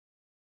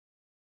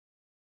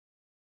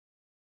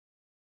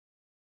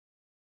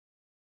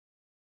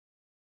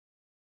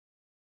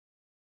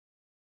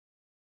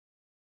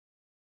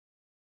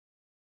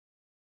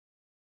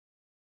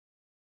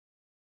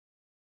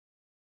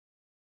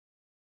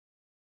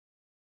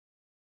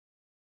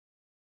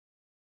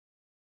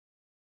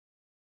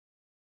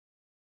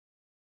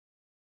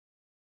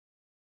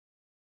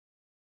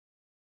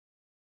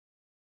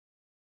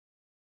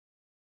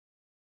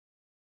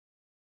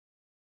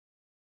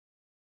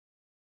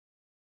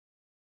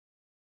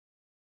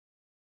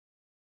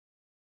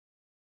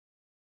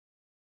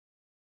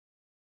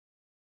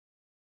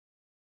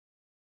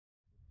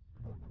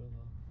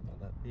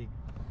big.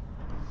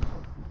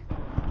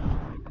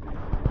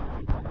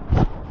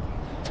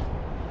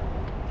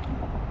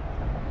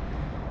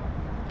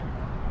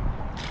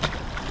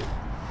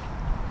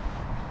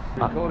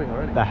 Recording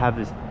already. They have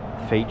this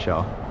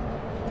feature.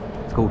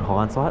 It's called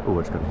hindsight. Oh,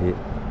 it's got a hit.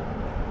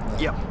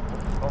 Yep.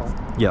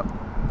 Oh. Yep.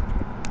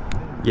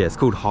 Yeah, it's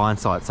called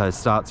hindsight. So it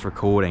starts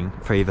recording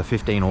for either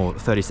 15 or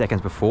 30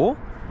 seconds before.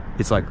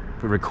 It's like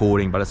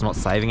recording, but it's not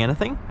saving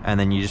anything. And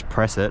then you just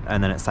press it,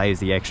 and then it saves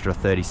the extra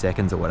 30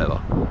 seconds or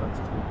whatever.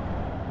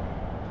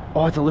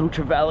 Oh, it's a little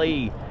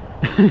Trevally.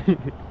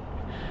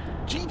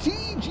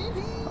 GT.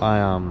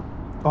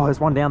 Oh, there's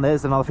one down there.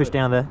 There's another fish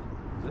down there.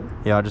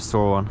 Yeah, I just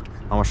saw one.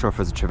 I'm not sure if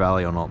it's a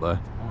Trevally or not though.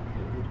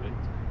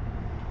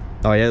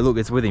 Oh yeah, look,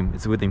 it's with him.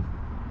 It's with him.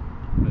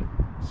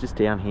 It's just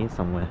down here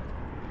somewhere.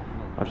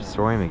 I just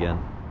saw him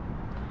again.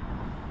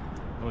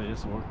 Oh yeah,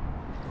 saw it.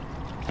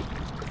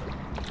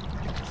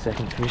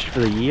 Second fish for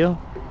the year.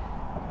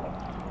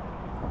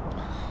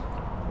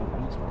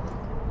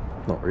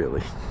 Not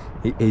really.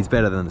 He's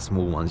better than the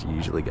small ones you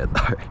usually get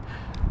though.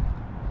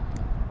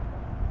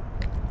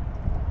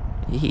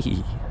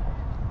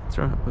 That's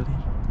right, buddy.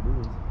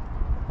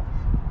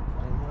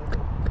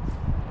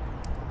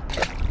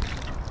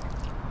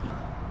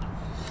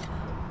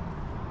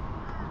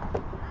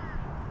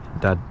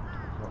 Dad.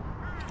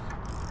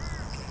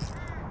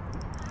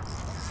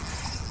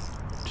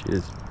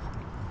 Cheers.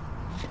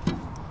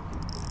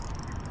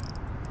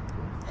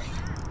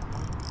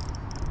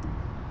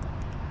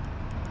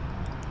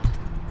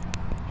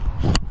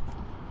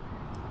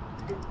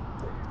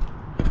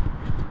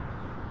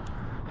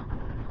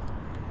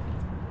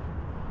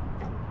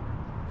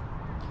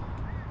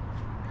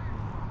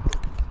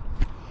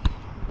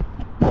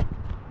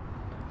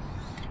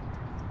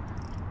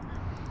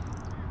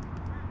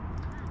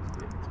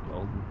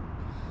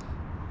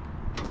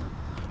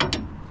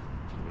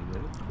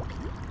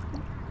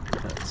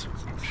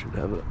 Should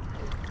have it.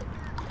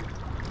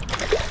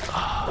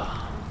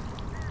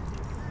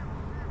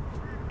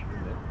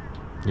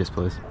 Yes,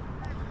 please.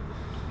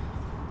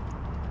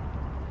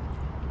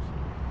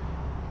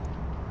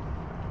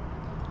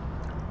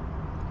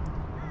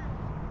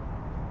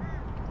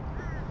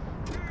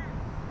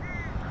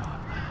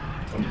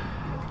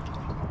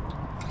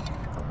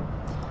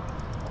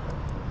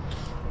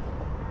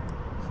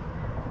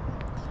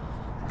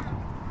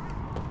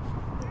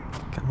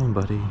 Come on,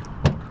 buddy.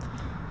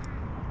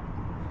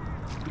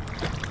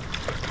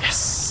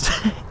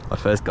 My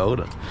first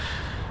golden.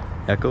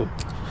 How cool.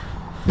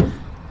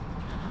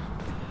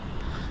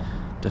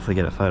 Definitely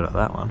get a photo of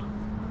that one.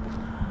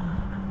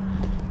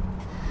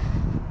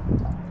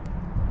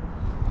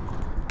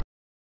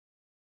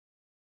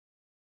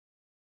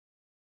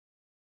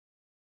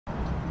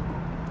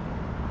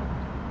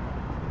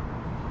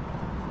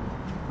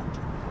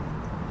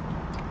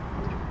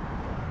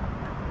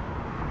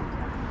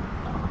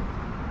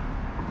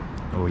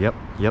 Oh, yep,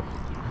 yep.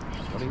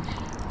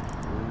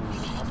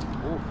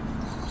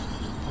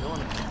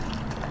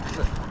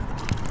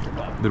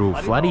 Little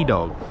flatty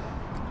dog.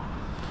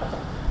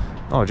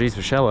 Oh geez,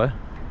 we're shallow.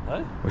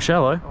 Hey? We're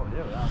shallow. Oh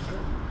yeah, we are.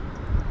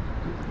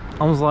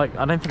 I was like,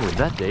 I don't think it was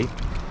that deep.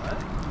 Hey?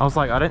 I was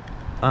like, I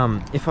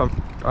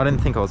didn't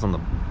think I was on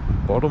the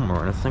bottom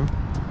or anything.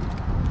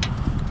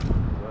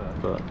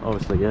 But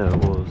obviously, yeah, it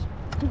was.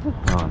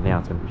 Oh, now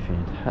it's gonna be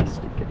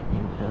fantastic getting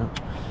in here.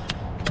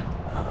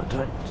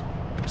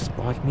 Don't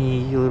spike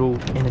me, you little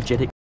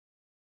energetic.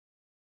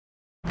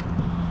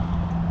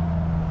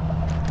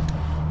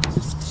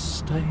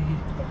 Stay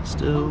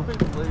still.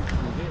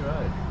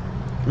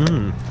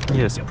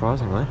 Yeah,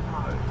 surprisingly.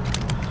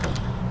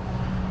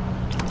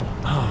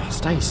 Oh,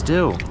 stay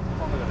still.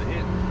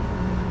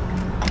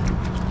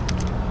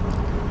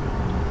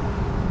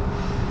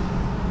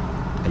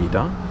 Are you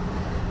done?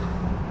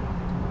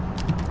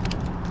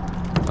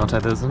 I'll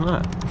take those in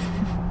that.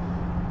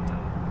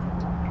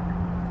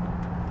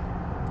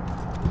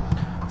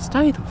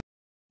 Stay the f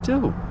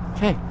still.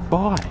 Okay,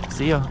 bye.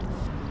 See ya.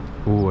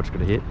 Oh, it's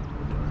got a hit.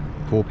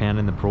 4 pound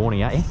in the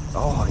prawny, eh?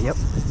 Oh, yep.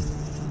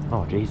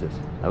 Oh, Jesus.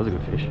 That was a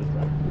good fish.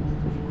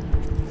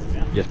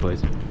 Yes,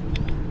 please.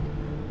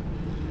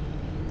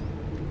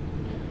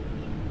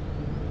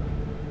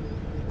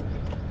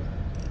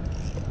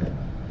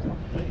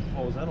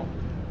 What was that on?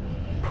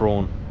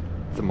 Prawn.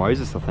 It's a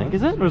Moses, I think.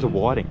 Is it? Or is it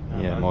whiting?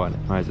 Yeah,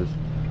 Moses.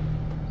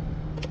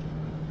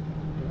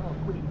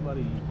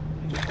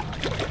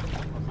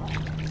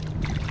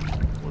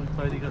 What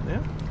plate you got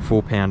now?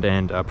 4 pound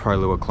and a Pro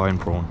Lure clone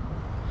prawn.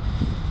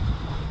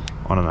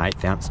 On an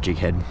 1/8 ounce jig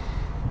head.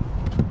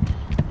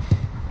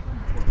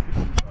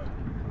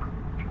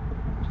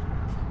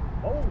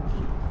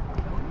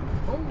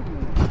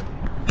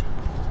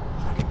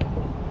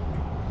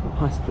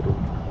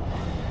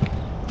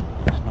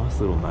 Nice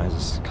little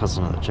Moses,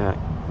 cousin of the Jack.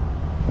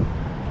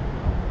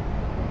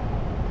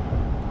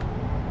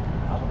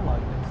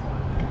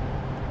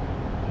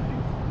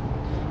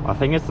 I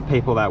think it's the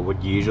people that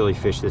would usually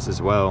fish this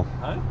as well.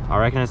 Hey? I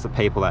reckon it's the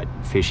people that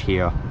fish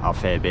here a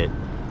fair bit,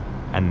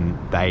 and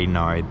they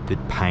know the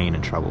pain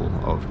and trouble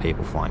of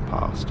people flying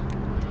past.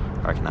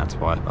 I reckon that's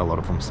why a lot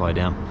of them slow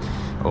down,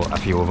 or a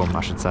few of them,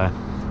 I should say.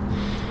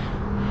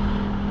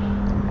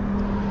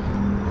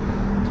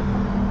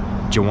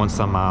 Do you want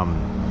some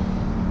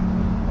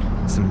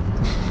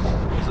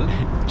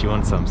do you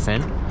want some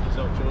scent?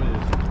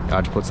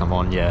 I just put some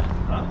on, yeah.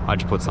 Huh? I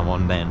just put some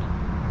on then.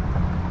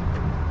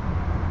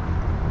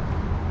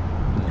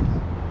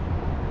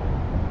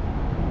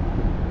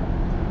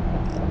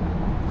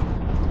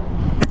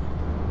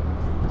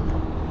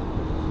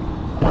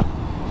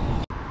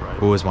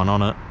 Oh, there's one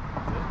on it.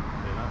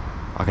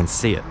 I can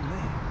see it.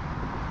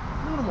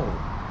 Animal.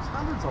 There's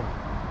hundreds of them.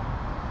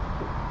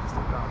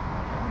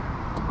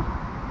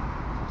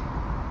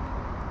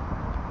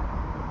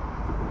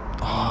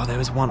 Oh, there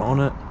was one on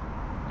it.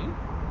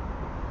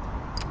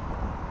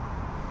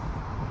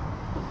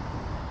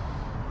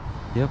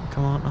 Yep,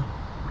 come on.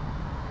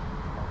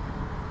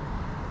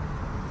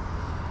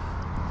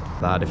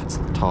 That if it's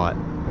tight.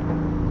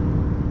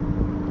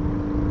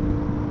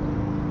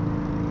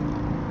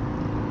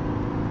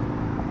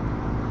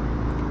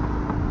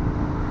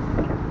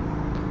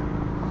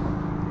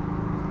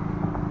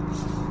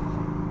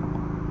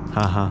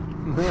 Haha.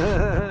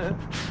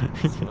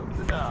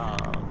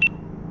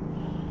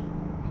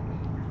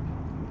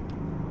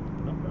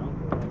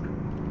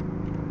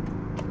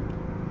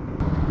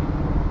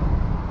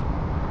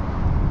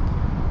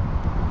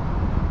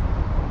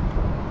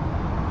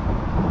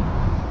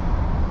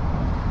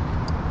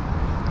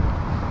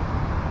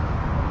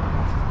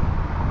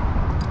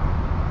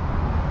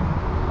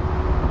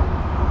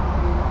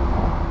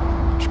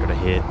 Just got a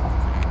hit.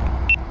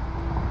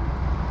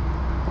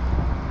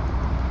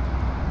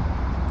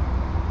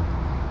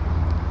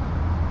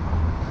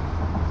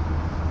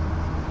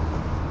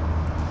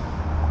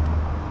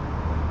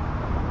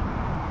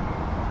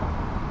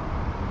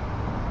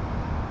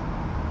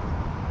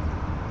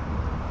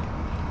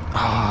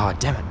 Oh,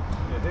 damn it.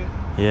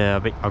 Yeah,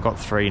 I got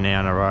 3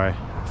 now in a row.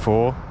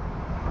 4.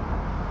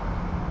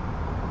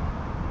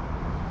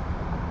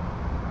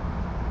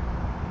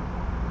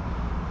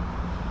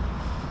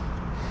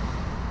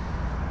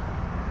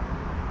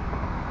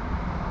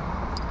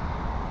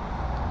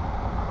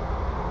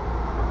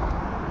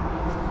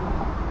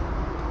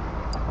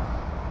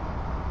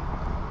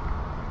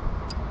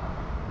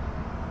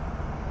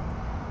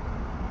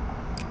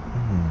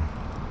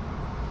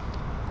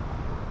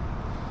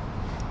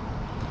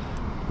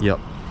 Yep.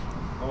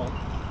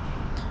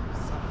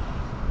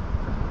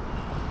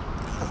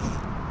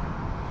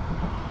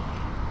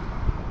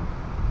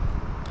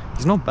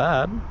 He's not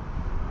bad.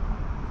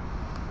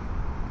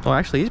 Oh,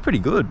 actually, he's pretty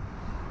good.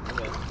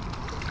 Okay.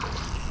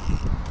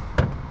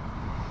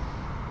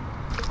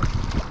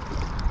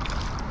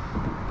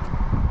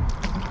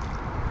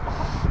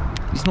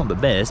 He's not the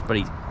best, but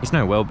he's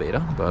no well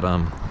beater. But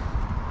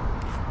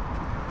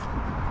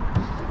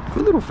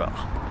good little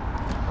fella.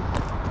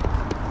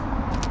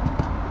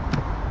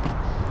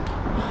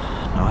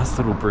 Nice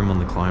little brim on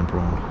the clone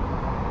prawn.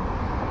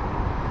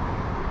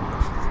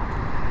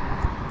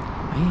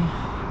 Yeah.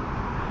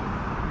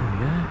 There we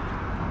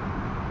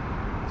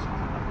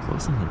go.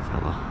 Awesome little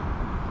fella.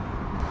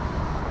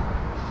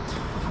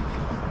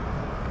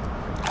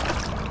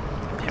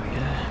 There we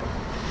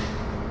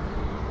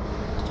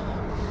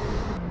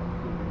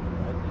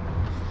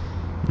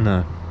go. No.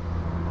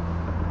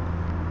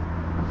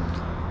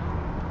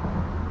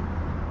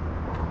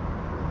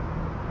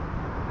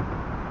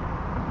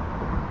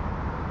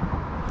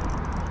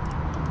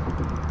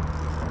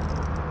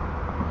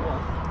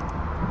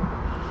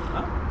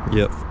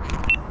 Yep.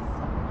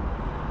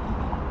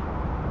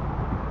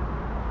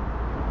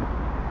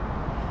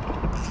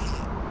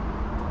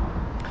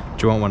 Do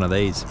you want one of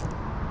these? Is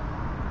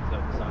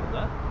that the same as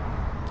that?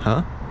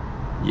 Huh?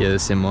 Yeah, they're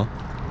similar.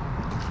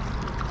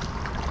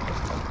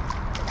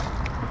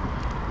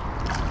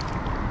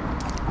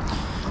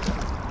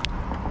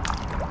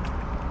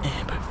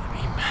 Yeah, both of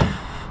them.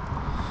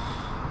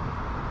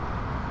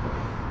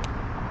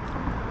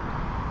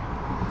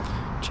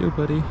 Chill,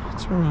 buddy.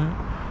 It's alright.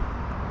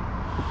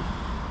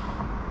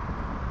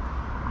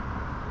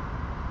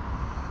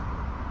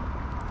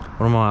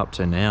 What am I up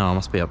to now? I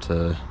must be up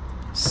to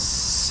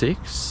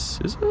 6,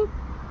 is it?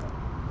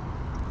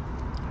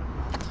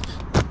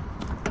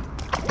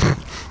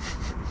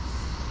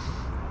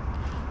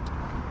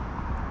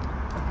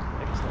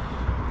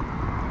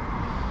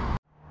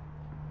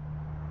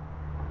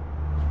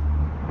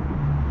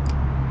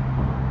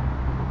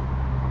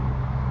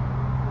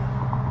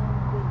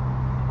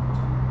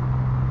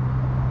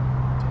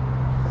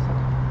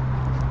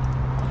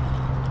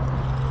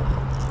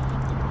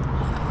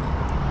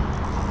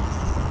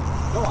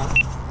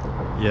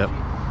 Yep.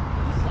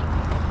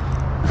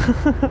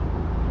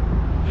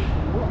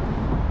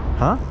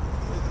 Huh?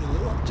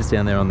 Just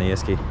down there on the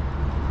esky.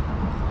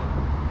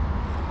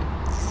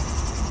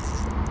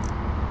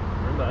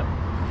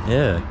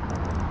 Yeah.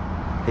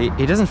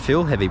 He doesn't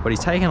feel heavy, but he's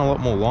taking a lot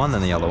more line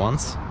than the other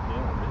ones.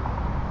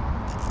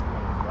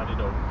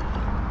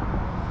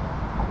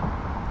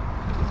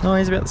 No,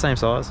 he's about the same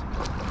size.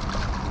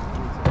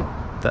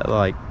 That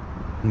like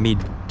mid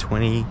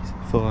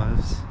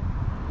 25s.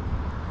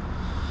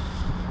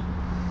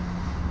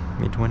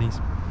 Mid-20s.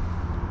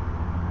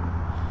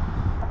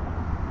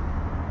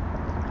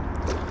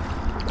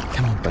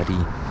 Come on, buddy.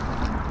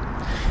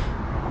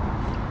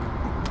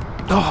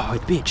 Oh,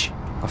 bitch.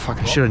 I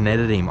fucking should have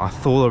netted him. I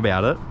thought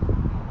about it.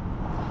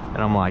 And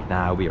I'm like,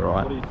 nah, I'll be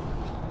alright.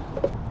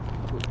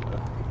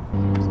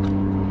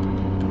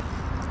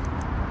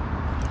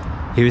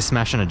 He was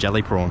smashing a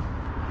jelly prawn.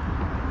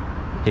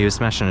 He was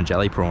smashing a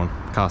jelly prawn.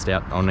 Cast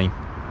out on him.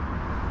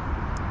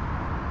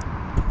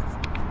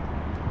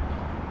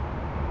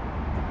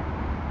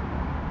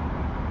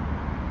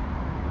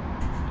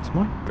 Is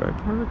my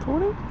GoPro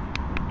recording?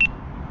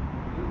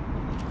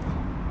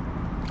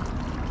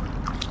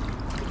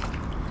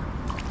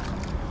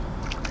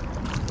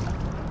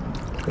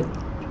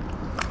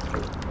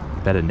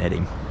 Better net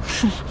him.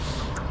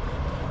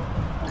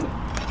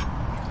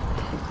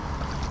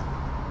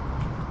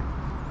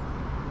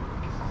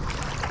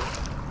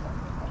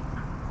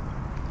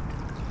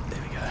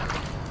 There we go.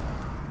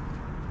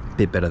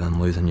 Bit better than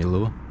losing your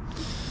lure.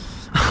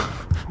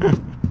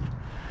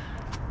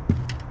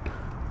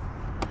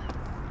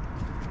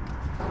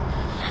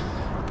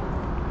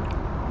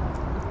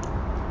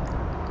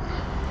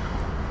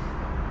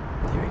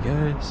 There he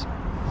goes.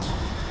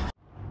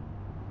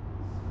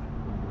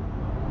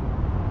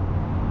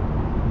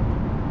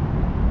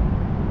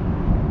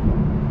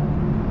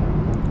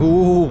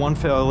 Ooh, one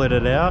fella let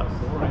it out.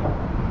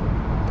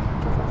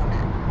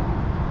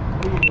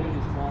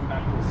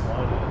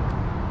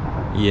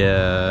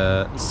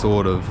 Yeah,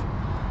 sort of.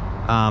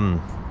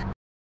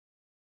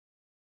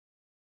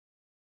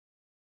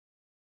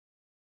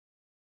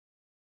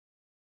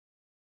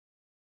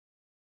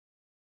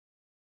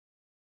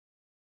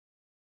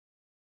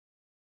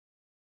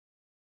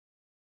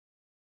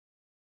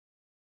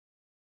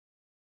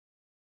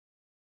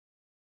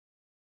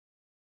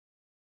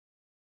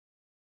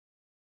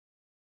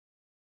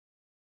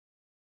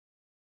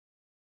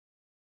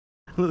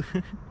 Look,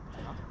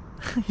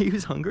 he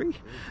was hungry.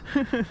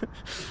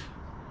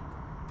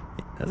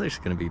 That's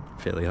actually going to be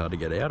fairly hard to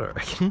get out, I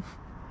reckon.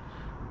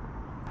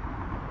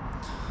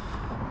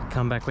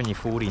 Come back when you're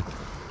 40.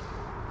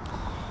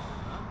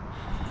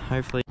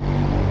 Hopefully.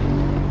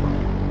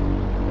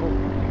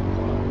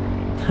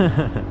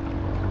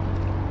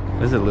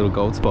 There's a little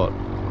gold spot.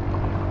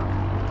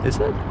 Is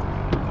it?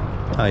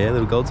 Oh yeah,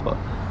 little gold spot.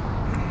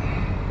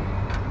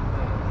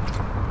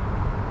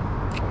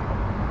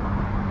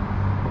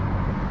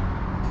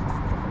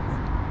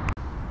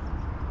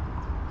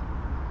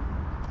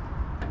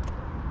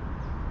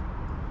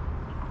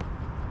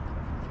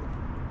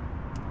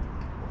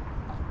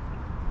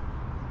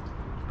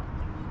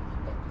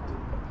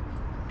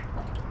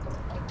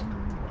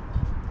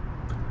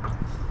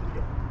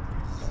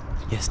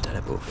 Yes,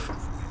 Dada Buff.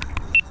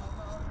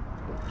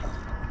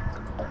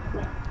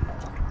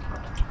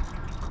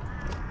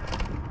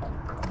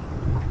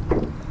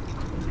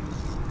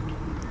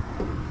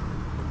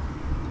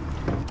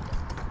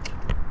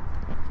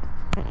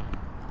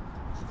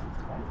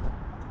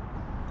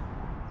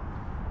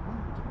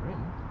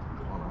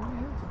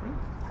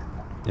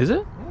 Is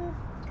it? Yeah.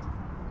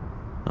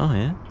 Oh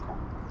yeah.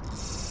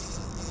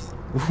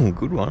 Ooh,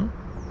 good one.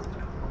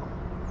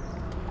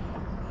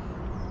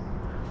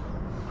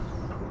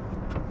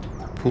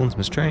 Pulling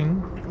some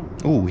string.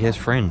 Ooh, he has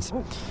friends.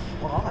 Ooh,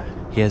 what are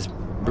they? He has.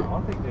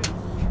 I think they're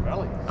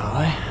Trevally.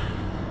 Are they?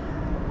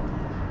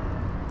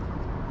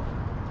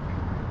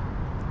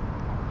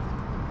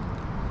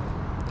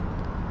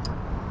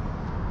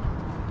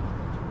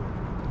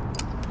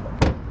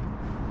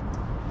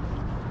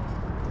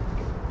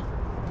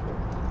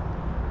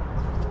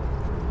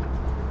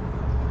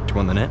 Do you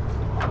want the net?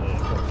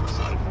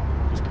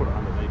 Just put it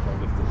underneath. I'll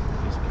lift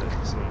this bit of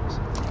the seams.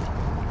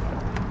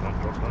 Don't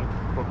drop it.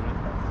 Problem it.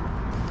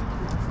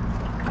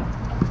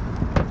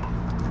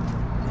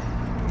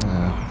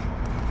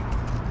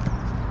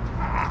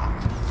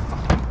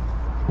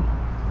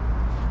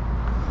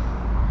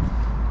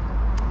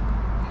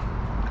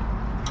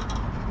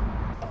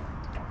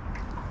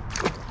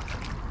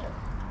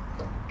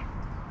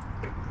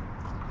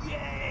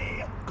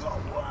 Yeah, I've got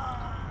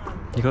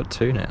one. You got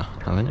two now,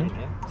 haven't you?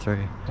 Yeah.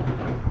 Three.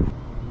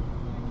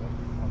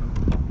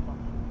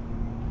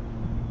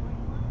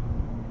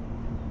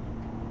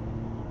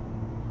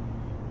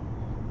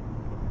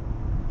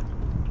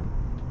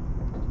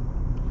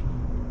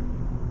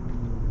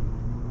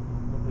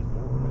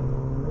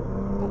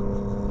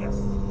 Yes.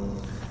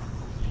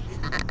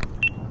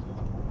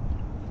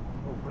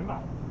 Oh, Bream-a.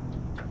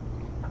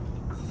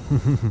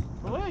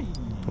 Hey.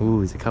 Ooh,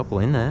 there's a couple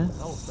in there.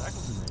 Oh,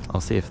 Stackles in there. I'll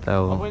see if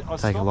they'll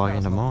take a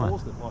liking to mine.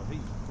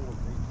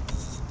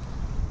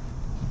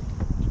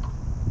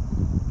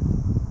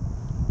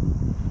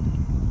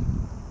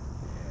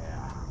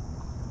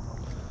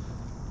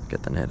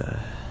 Get the net out.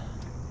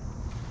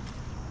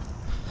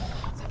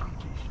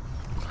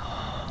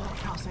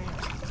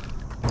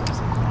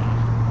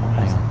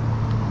 Hang on.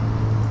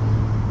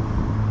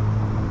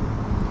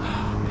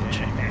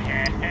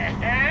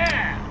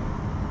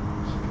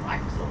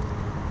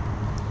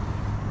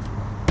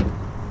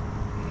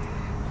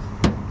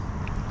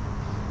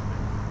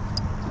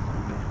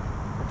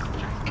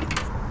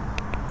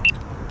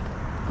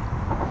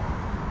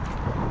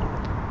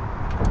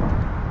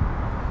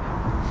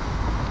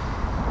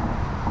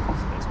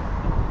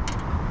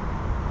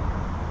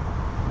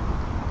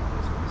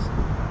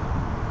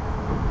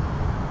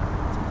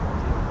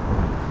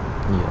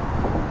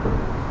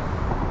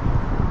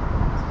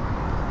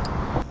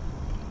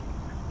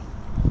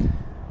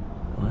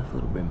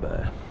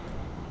 Bream-a.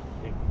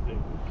 In good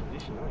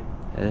condition,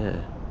 eh?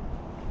 Yeah.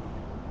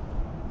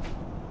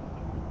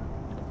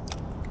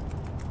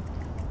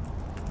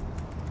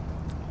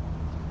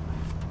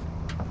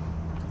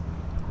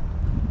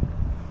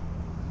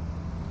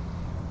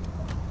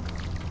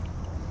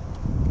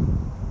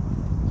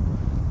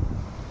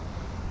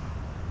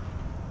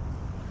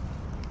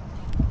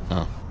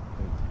 Oh.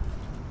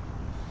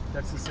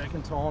 That's the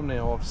second time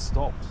now I've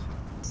stopped.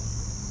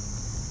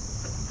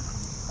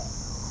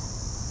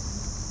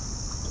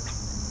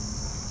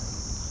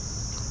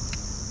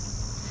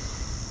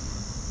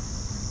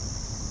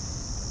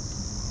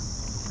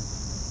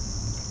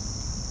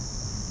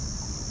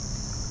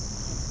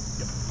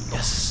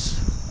 Yes.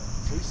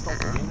 So he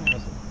stopped again, hasn't he?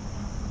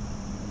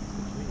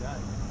 It's the key, eh?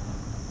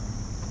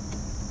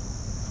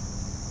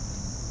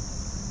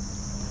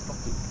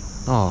 Stopped it.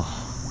 Oh.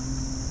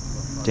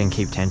 Didn't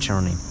keep tension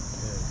on him.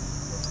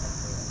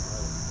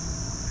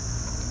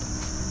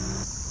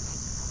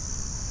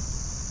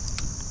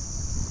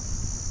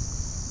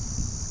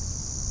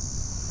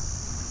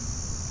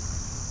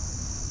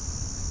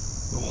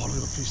 Oh,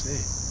 little fish there.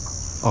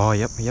 Oh,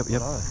 yep. Oh,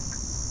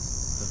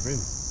 the brim.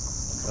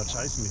 They're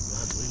chasing me, but I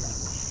don't believe it.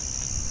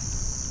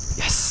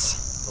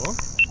 Yes. Come on.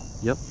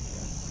 Yep.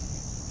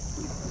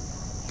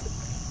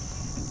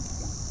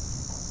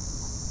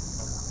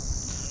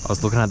 I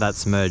was looking at that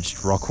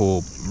submerged rock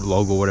or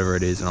log or whatever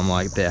it is, and I'm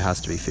like, there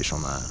has to be fish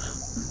on that.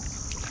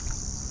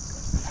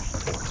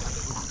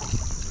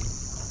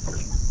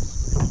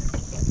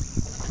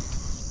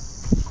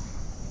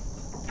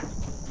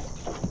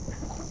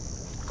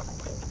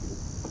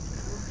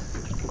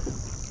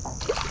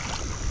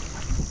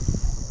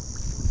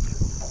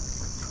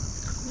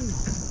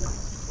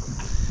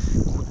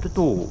 Caught the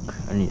dog,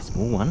 only a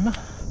small one.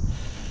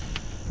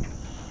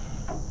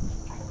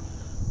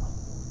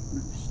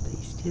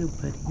 Stay still,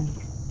 buddy.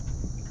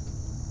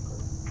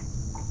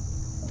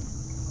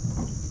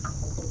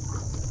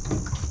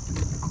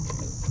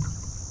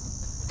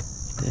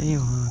 There you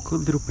are,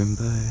 good little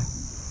bimbo.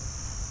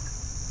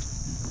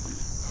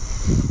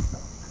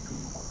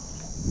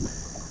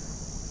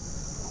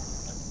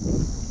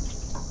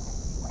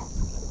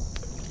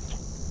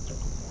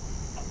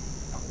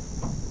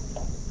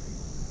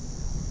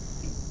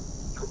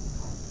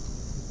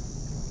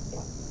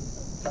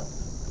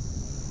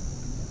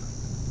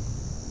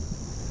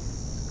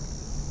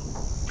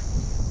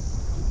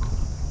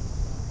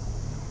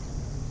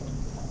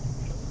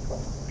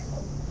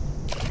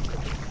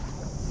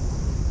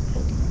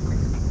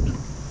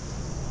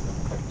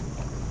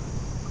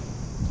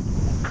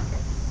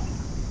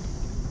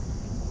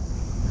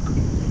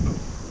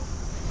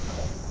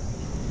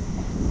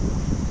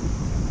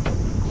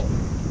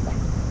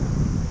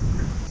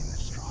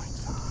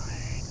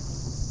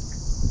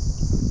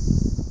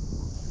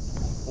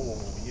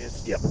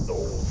 Yep.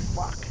 Oh,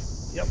 fuck.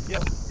 Yep.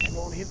 Come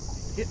on, hit.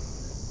 Yep.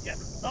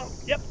 Oh,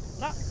 yep.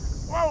 No.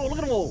 Whoa, look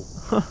at them all.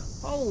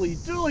 Holy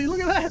dooly,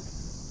 look at that.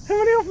 How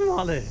many of them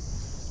are there?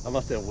 I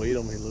must have weed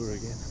on my lure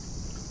again.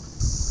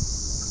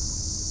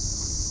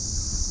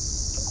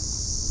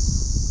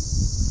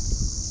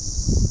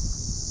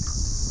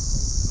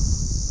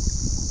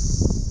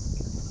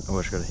 I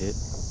wish I got a hit.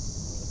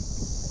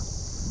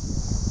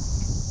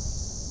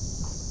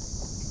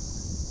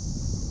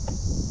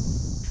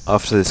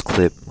 After this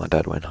clip, my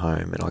dad went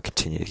home and I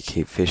continued to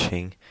keep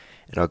fishing,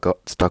 and I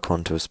got stuck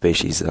onto a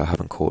species that I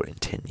haven't caught in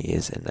 10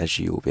 years, and as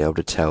you will be able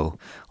to tell,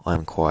 I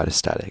am quite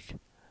ecstatic.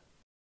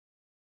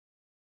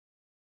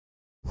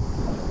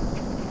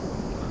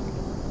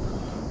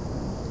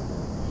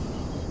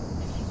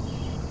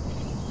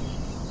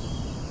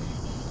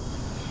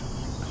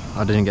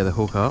 I didn't get the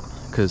hook up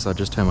because I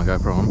just turned my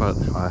GoPro on, but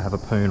I have a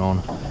poon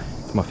on.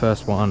 It's my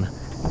first one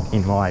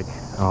in like,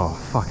 oh,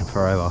 fucking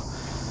forever.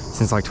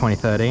 Since like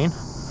 2013.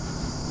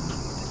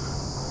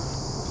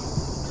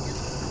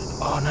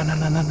 Oh, no.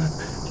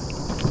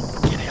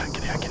 Get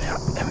out.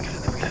 There we go.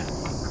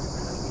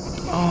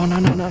 Oh, no.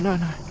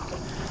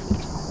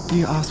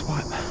 You ass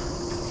wipe.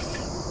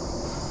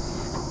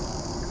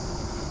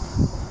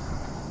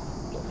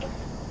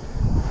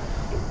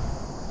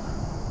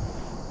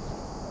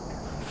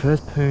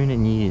 First poon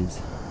in years.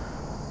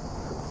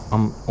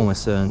 I'm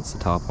almost certain it's a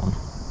tarpon.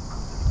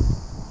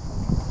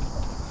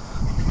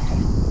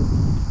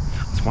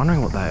 I was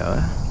wondering what they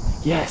are.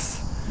 Yes!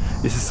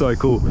 This is so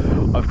cool.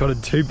 I've got a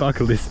 2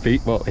 bucket list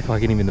species. Well, if I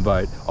get him in the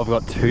boat, I've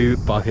got 2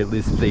 bucket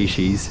list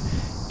species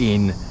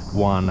in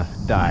one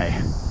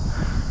day.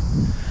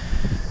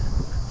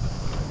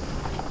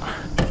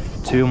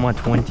 2 of my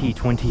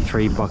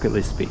 2023 bucket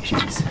list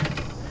species.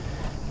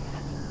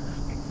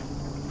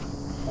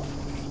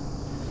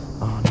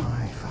 Oh no,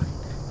 fuck.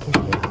 Get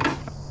out.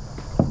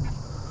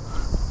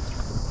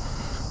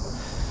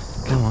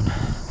 Come on.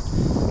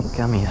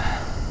 Come here.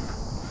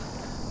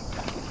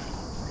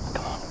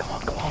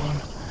 Come on.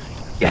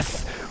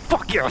 Yes!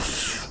 Fuck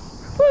yes!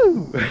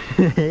 Woo!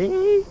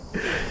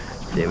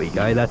 There we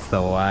go, that's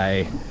the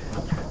way.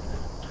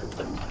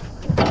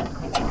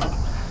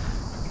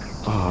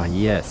 Oh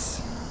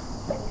yes.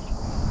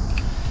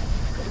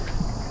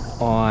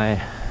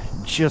 I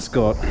just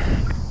got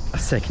a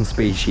second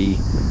species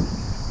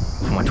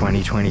for my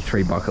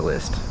 2023 bucket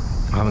list.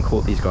 I haven't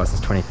caught these guys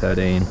since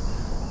 2013.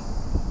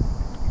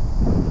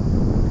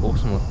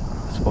 Awesome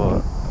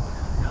spot.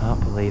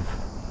 Can't believe.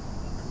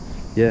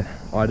 Yeah,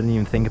 I didn't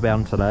even think about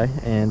them today,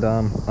 and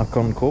I've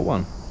gone and caught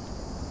one.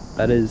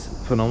 That is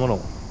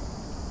phenomenal.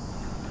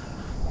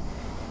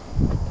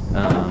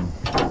 Let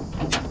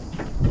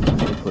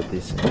me put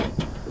this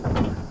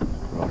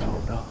rod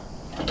holder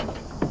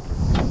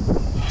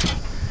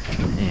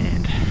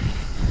and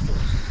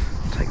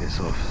take this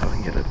off so I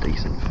can get a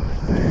decent photo.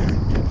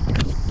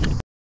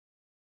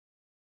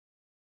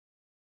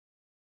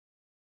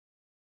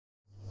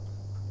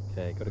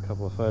 Okay, got a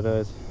couple of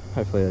photos.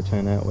 Hopefully they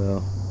turn out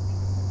well.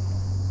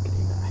 Get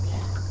him back.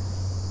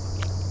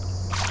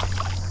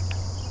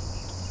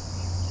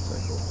 So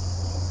cool.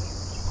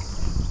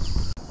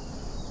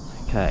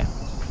 Okay.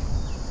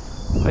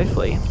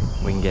 Hopefully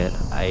we can get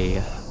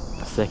a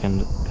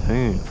second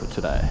poon for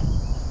today.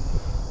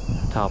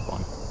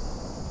 Tarpon.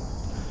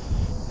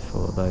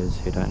 For those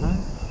who don't know,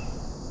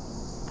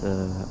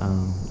 the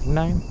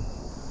name.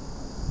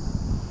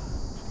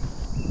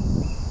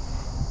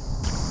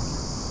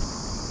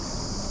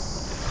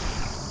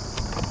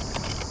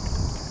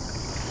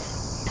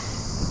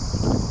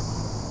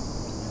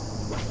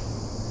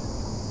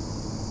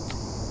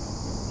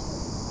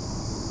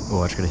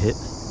 Oh, I just got a hit.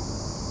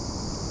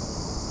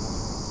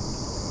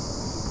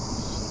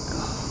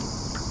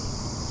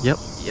 Yep,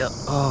 yep.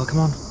 Oh, come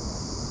on.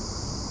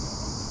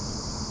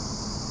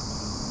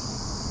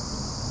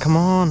 Come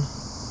on.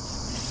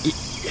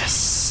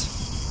 Yes.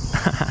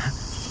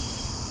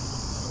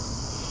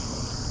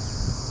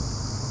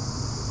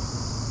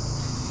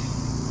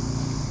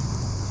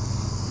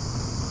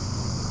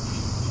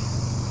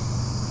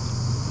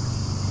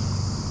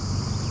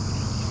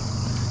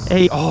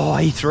 Hey, oh,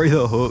 he threw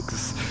the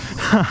hooks.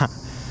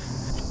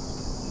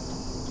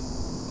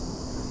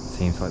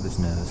 Seems like there's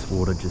nervous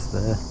water just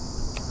there.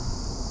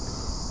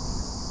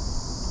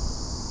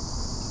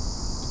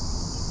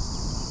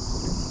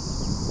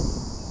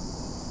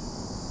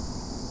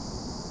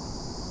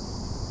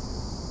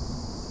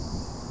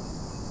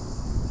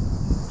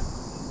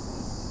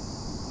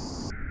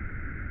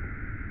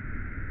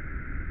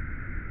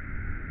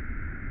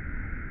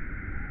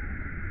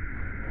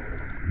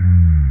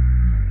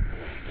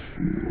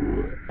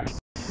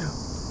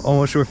 I'm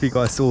not sure if you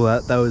guys saw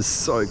that. That was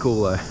so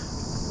cool though.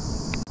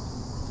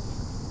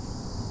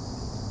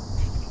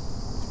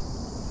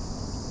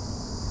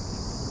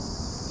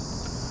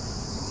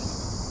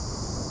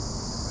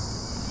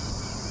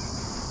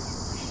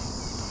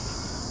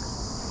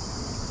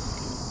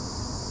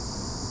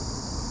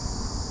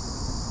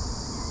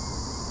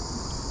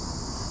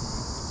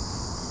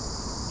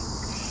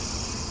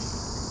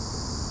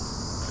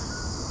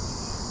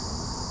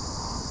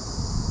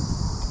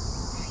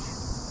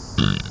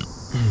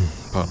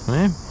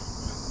 Pardon me.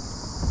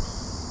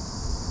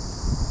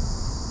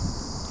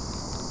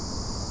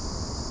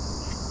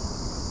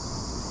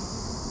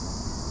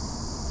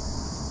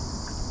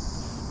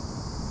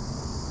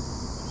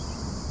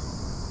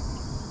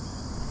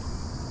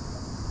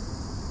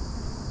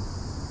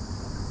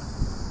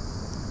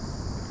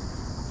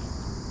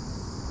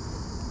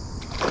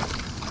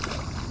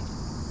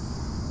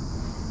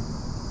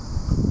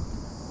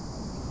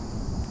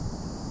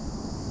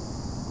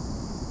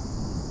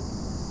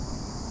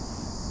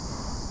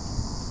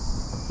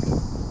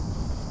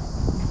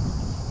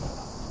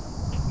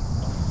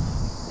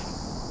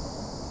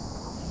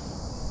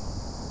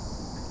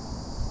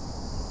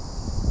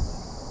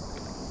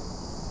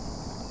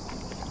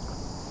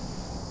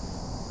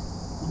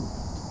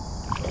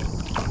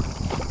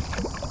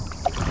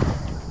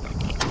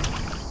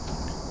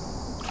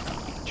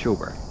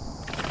 Chilbur.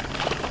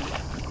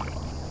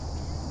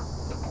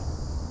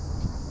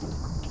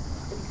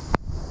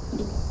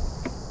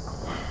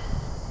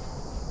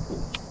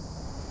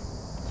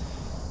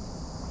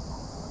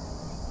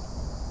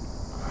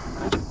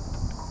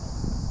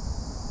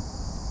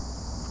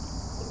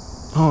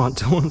 Oh,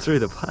 torn through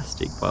the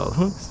plastic by the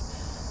looks.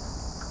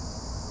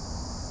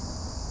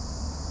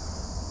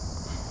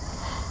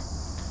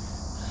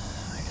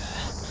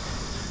 Okay.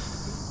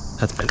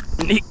 That's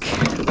been Nick.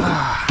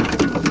 Ah,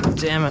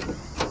 damn it.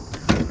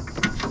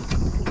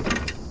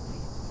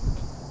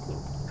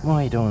 Why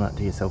are you doing that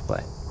to yourself,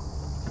 mate?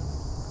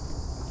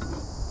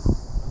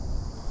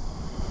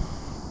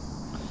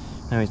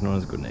 No, he's not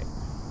as good, Nick.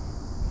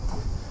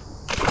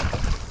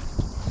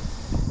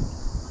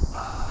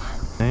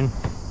 I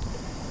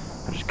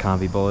just can't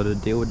be bothered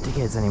to deal with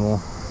dickheads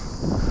anymore.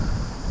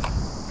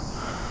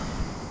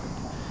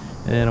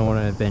 And I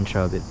want to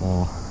venture a bit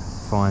more,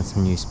 find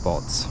some new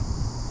spots.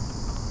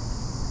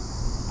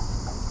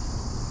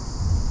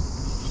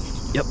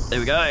 Yep, there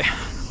we go.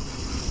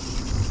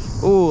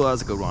 Oh, that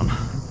was a good one.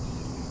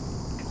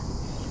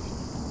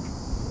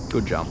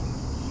 Good jump.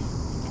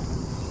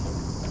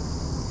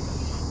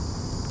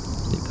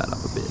 Snip that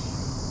up a bit.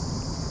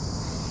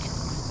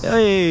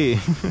 Hey!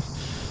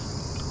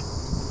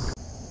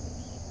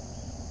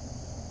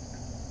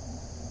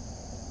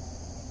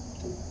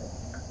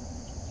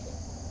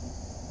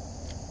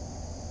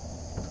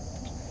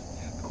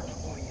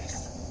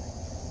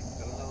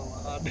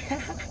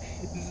 god.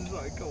 This is so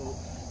cool.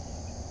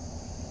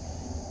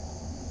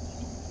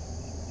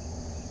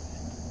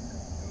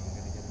 I'm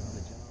gonna get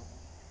another jump.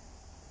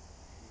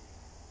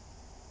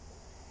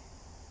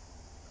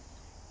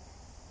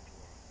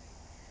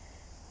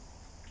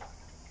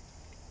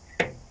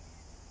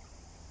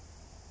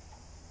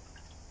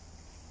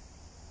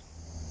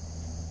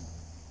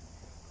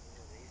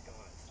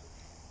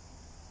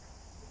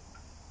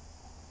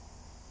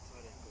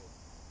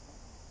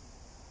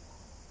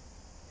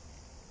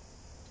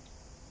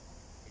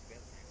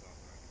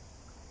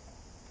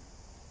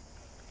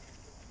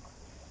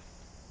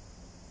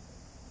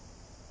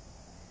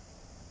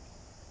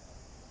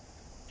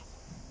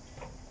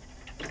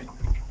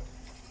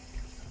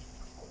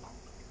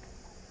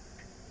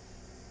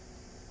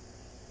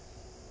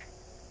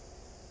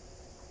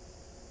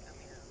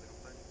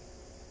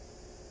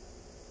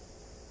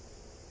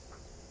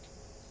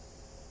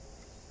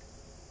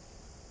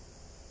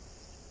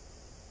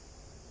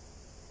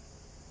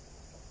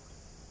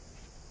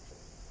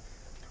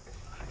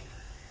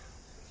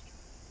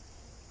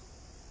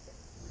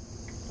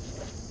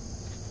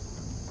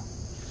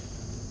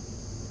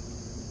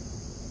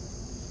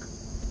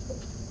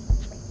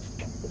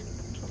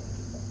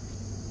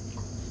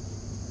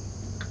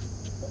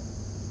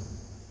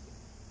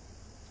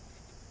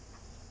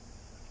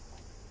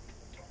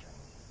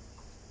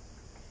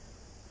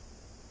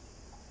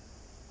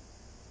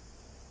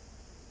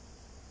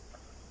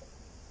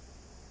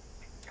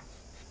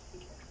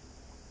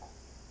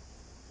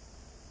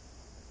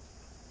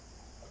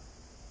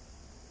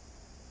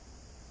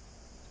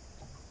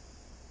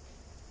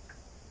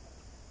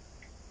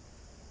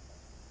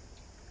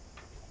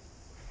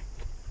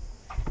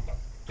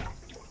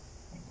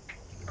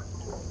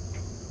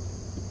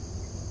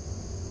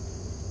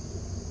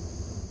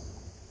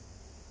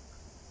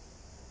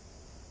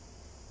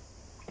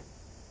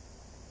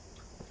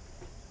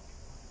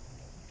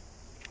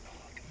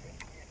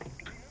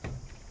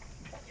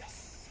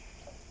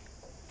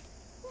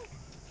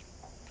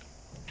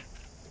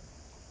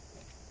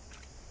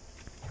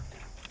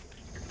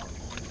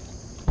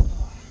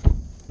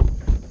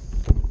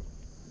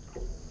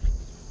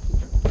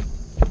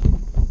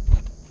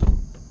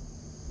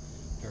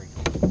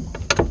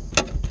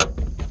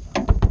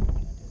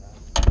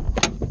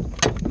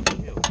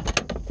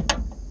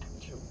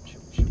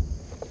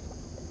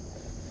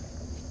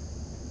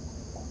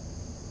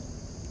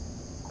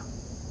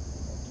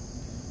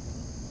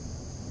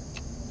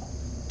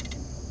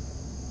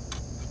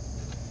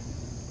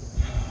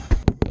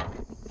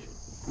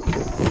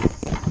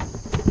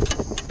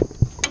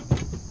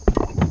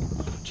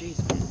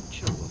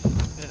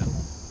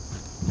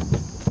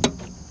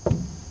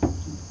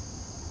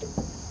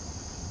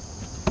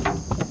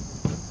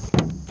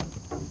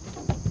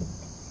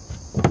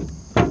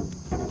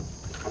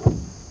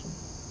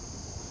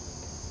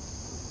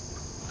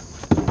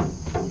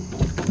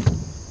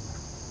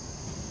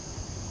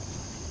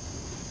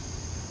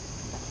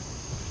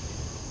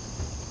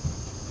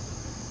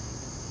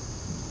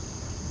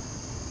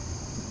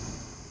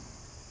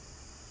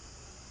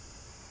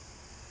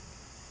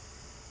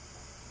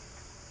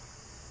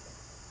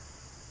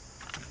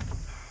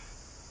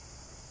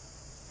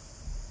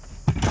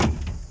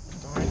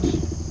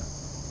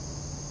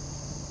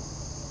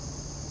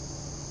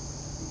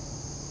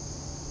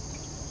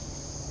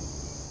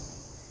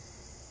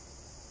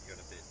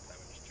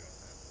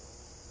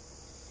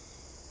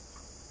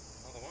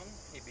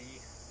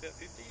 About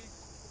 50.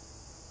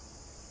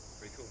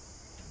 Pretty cool.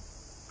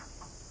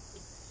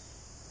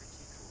 Pretty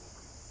cool.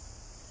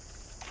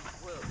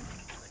 Well,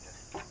 okay.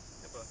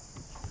 Goodbye.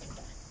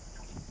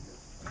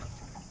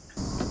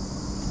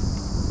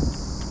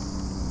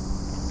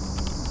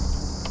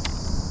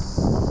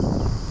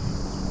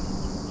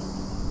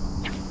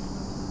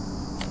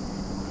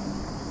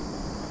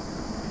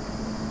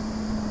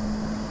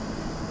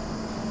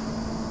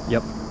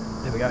 Yep,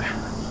 there we go.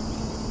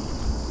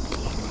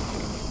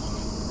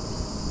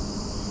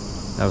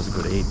 That was a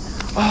good eat.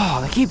 Oh,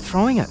 they keep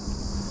throwing it.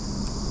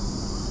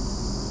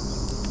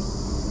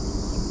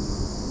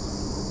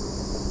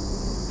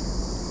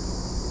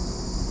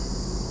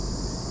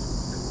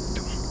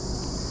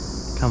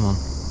 Come on.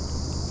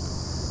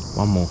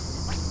 One more.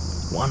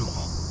 One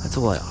more. That's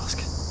all I ask.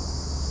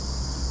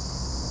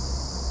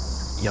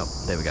 Yep,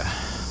 there we go.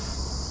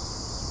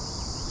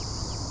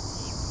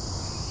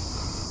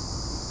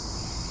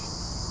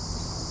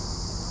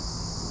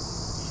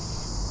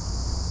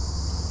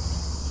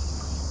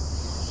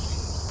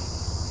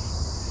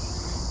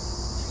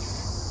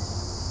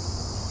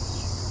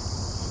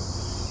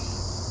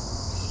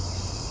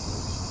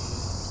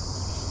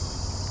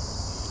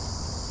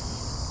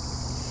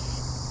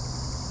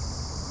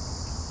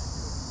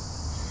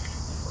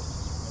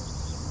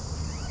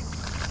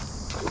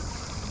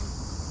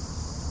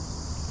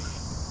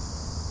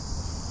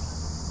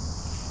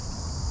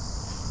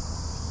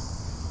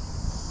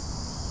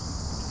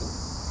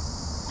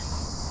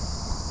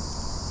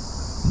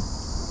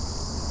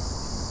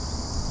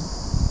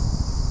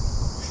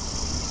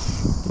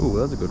 Ooh,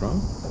 that's a good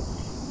one.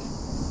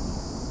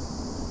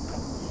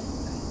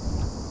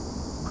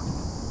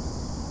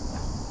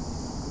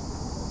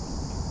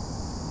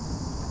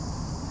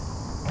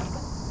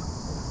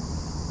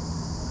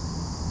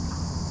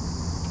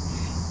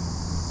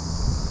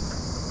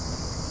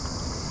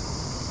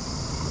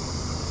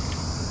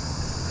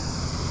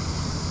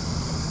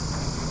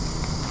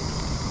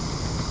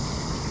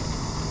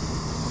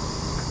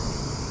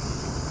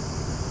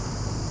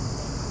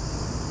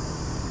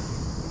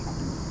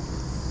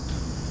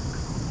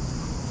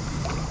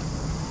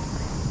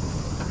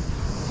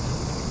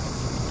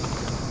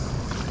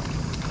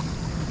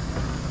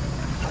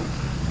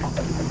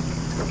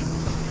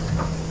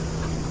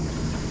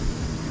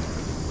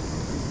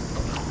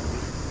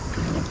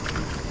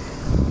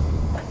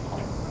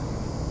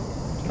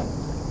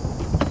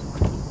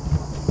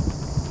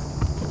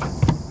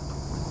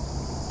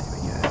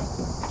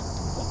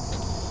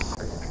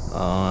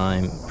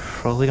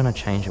 probably going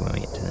to change it when we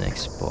get to the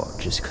next spot,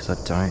 just because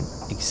I don't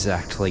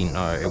exactly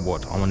know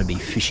what I want to be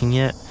fishing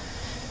yet.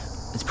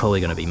 It's probably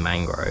going to be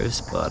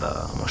mangroves, but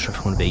I'm not sure if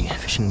I want to be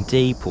fishing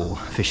deep or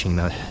fishing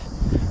the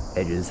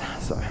edges,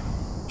 so.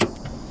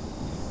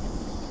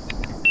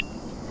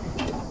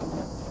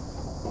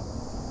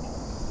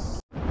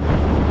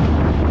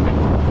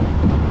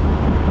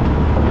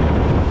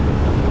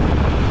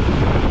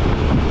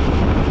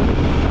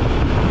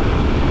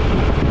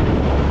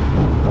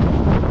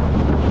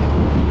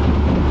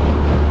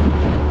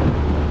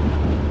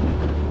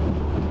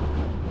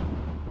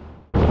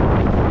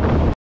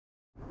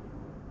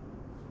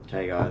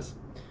 Okay guys,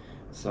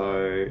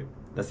 so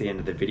that's the end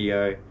of the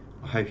video.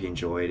 I hope you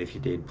enjoyed. If you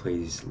did,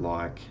 please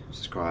like,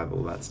 subscribe,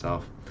 all that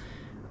stuff.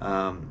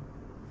 I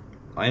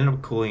ended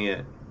up calling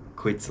it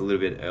quits a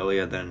little bit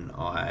earlier than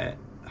I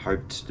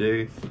hoped to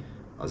do.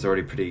 I was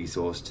already pretty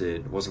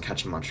exhausted, wasn't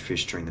catching much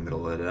fish during the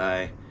middle of the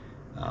day.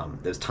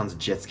 There was tons of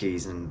jet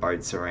skis and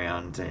boats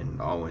around,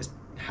 and I almost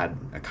had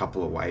a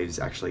couple of waves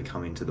actually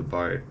come into the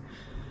boat.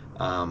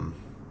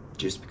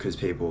 Just because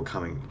people were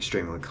coming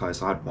extremely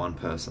close. I had one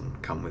person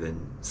come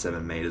within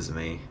 7 meters of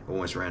me,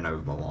 almost ran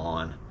over my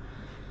line.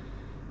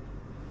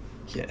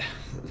 Yeah,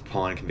 the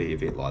pine can be a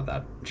bit like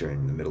that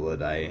during the middle of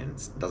the day, and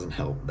it doesn't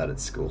help that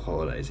it's school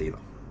holidays either.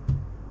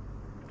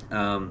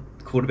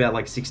 Caught about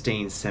like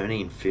 16,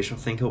 17 fish, I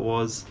think it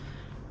was.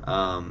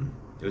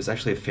 It was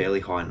actually a fairly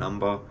high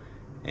number,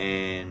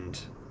 and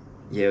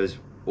yeah, it was an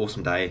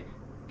awesome day.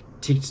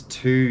 Ticked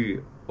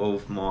 2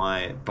 of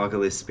my bucket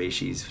list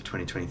species for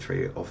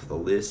 2023 off the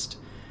list,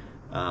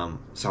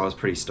 so I was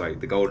pretty stoked.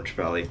 The golden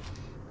trevally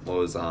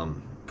was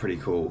pretty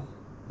cool.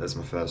 That's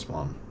my first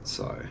one,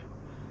 so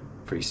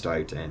pretty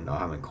stoked. And I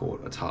haven't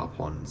caught a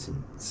tarpon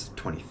since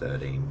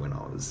 2013 when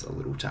I was a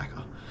little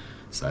tacker,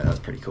 so that's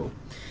pretty cool.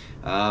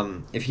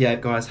 If you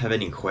guys have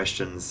any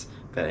questions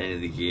about any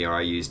of the gear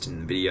I used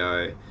in the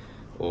video,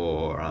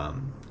 or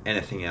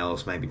anything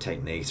else, maybe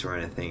techniques or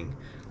anything,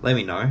 let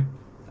me know.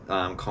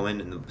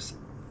 Comment in the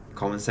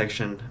comment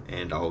section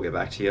and I'll get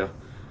back to you.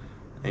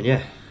 And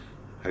yeah,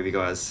 hope you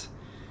guys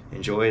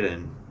enjoyed,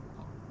 and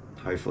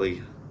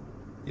hopefully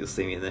you'll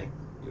see me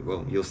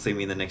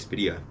in the next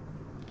video.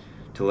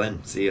 Till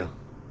then, see ya.